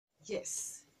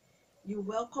Yes, you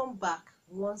welcome back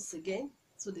once again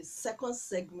to the second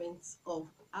segment of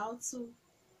how to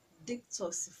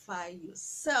detoxify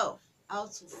yourself, how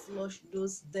to flush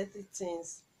those dirty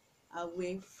things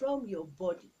away from your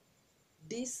body.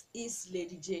 This is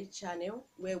Lady J channel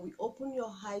where we open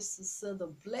your eyes to see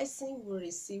the blessing we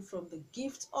receive from the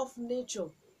gift of nature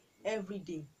every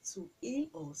day to heal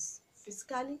us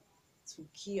physically, to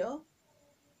cure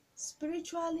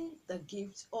spiritually. The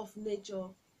gift of nature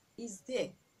is there.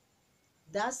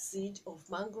 That seed of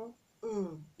mango,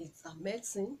 it's a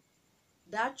medicine.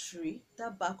 That tree,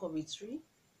 that bark of a tree,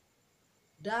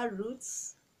 that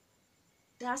roots,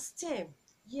 that stem,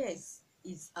 yes,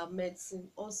 it's a medicine,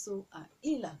 also a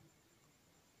healer.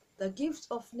 The gift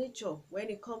of nature, when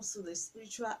it comes to the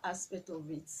spiritual aspect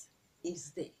of it,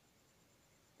 is there.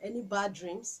 Any bad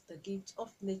dreams, the gift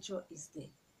of nature is there.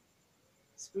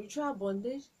 Spiritual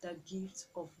bondage, the gift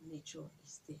of nature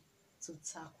is there to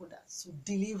tackle that, to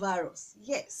deliver us.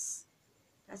 Yes,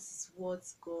 that is what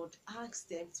God asked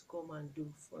them to come and do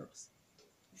for us.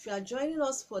 If you are joining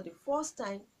us for the first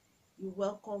time, you're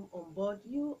welcome on board.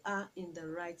 You are in the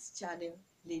right channel,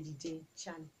 Lady J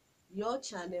channel. Your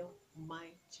channel, my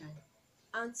channel.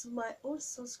 And to my old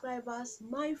subscribers,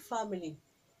 my family,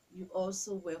 you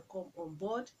also welcome on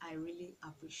board. I really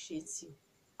appreciate you.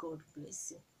 God bless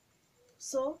you.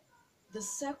 So, the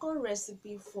second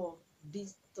recipe for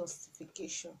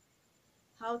detoxification,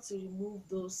 how to remove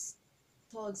those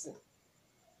toxins,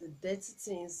 the dirty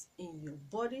things in your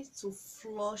body, to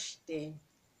flush them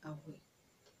away.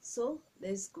 So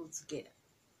let's go together.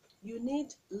 You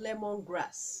need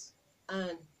lemongrass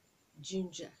and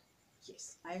ginger.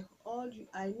 Yes, I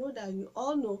know that you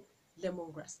all know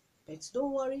lemongrass, but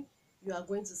don't worry, you are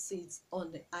going to see it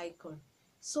on the icon.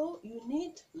 So you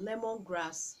need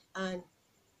lemongrass and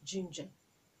ginger.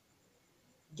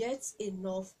 Get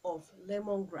enough of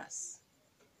lemongrass.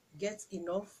 Get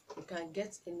enough. You can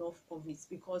get enough of it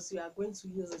because you are going to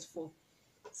use it for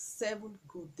 7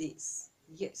 good days.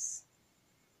 Yes,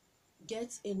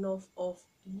 get enough of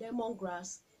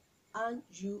lemongrass and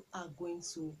you are going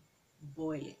to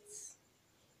boil it.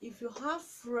 If you have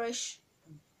fresh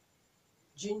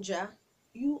ginger,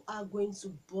 you are going to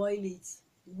boil it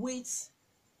with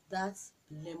that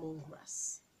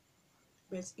lemongrass.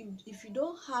 But if you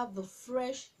don't have the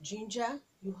fresh ginger,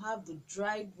 you have the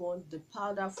dried one, the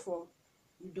powder form,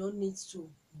 you don't need to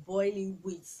boil it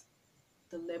with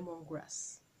the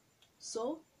lemongrass.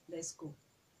 So let's go.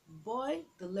 Boil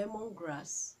the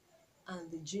lemongrass and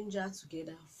the ginger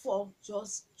together for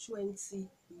just 20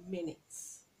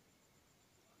 minutes.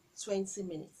 20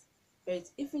 minutes. But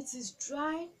if it is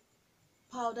dry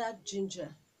powdered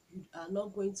ginger, you are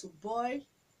not going to boil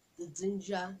the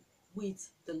ginger with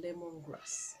the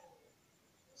lemongrass.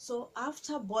 So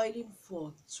after boiling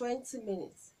for 20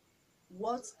 minutes,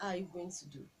 what are you going to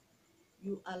do?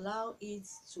 You allow it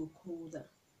to cool down,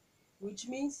 which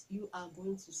means you are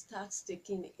going to start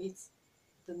taking it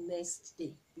the next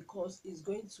day because it's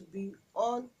going to be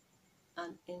on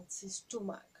an empty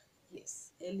stomach.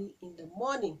 Yes, early in the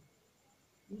morning,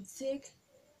 you take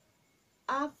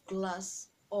half glass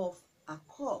of a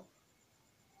cup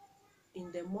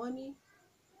in the morning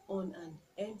on an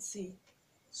empty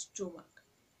stomach.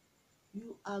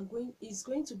 It's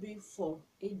going to be for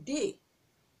a day,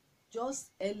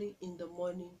 just early in the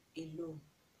morning alone,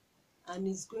 and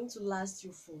it's going to last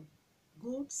you for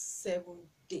good 7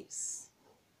 days.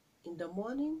 In the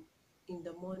morning, in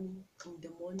the morning, in the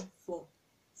morning for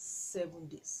 7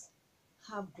 days.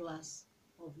 Half glass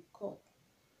of a cup,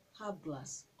 half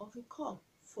glass of a cup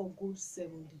for good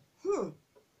 7 days.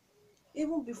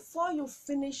 Even before you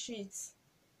finish it,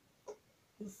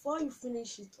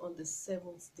 on the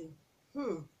 7th day,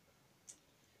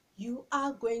 you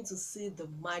are going to see the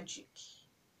magic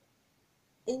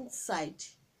inside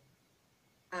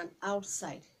and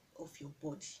outside of your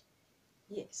body.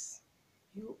 Yes,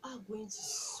 you are going to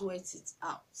sweat it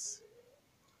out.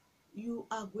 You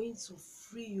are going to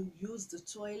free. You use the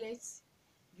toilet,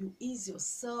 you ease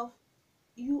yourself,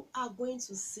 you are going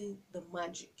to see the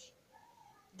magic.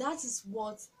 That is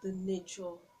what the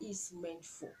nature is meant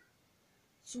for,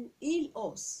 to heal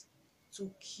us, to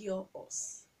cure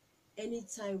us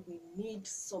anytime we need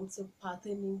something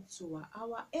pertaining to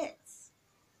our health.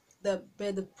 But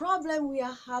the problem we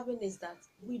are having is that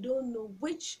we don't know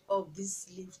which of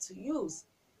these leaves to use.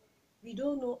 We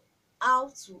don't know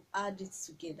how to add it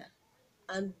together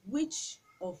and which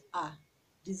of our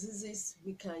diseases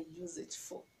we can use it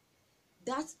for.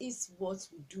 That is what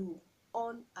we do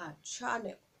on our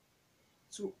channel,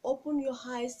 to open your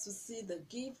eyes to see the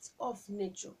gift of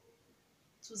nature,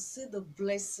 to see the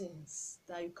blessings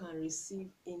that you can receive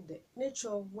in the nature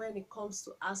when it comes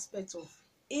to aspect of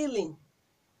healing.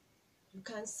 You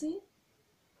can see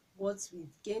what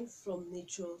we've gained from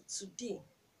nature today.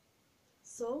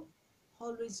 So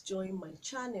always join my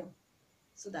channel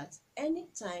so that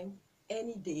anytime,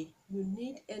 any day you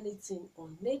need anything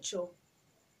on nature,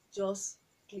 just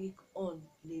click on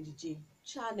Lady J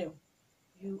channel.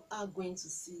 You are going to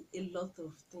see a lot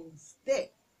of things there,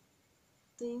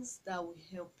 things that will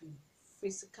help you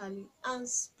physically and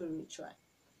spiritually.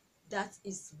 That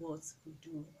is what we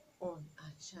do on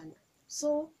our channel.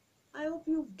 So I hope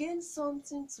you've gained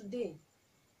something today.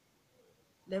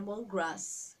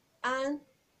 Lemongrass and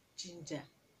ginger.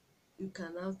 You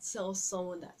can now tell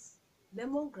someone that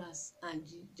lemongrass and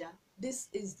ginger, this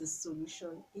is the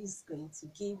solution it's going to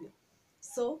give you.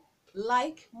 So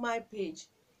like my page,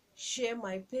 share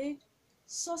my page,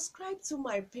 subscribe to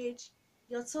my page,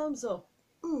 your thumbs up,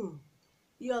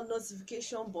 your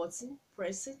notification button,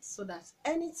 press it so that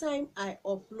anytime I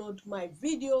upload my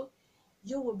video,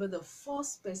 you will be the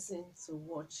first person to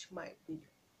watch my video.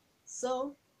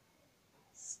 So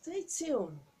stay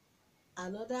tuned.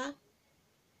 Another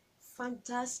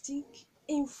fantastic,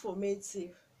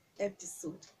 informative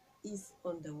episode is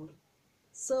on the way.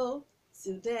 So,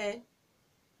 till then,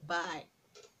 bye.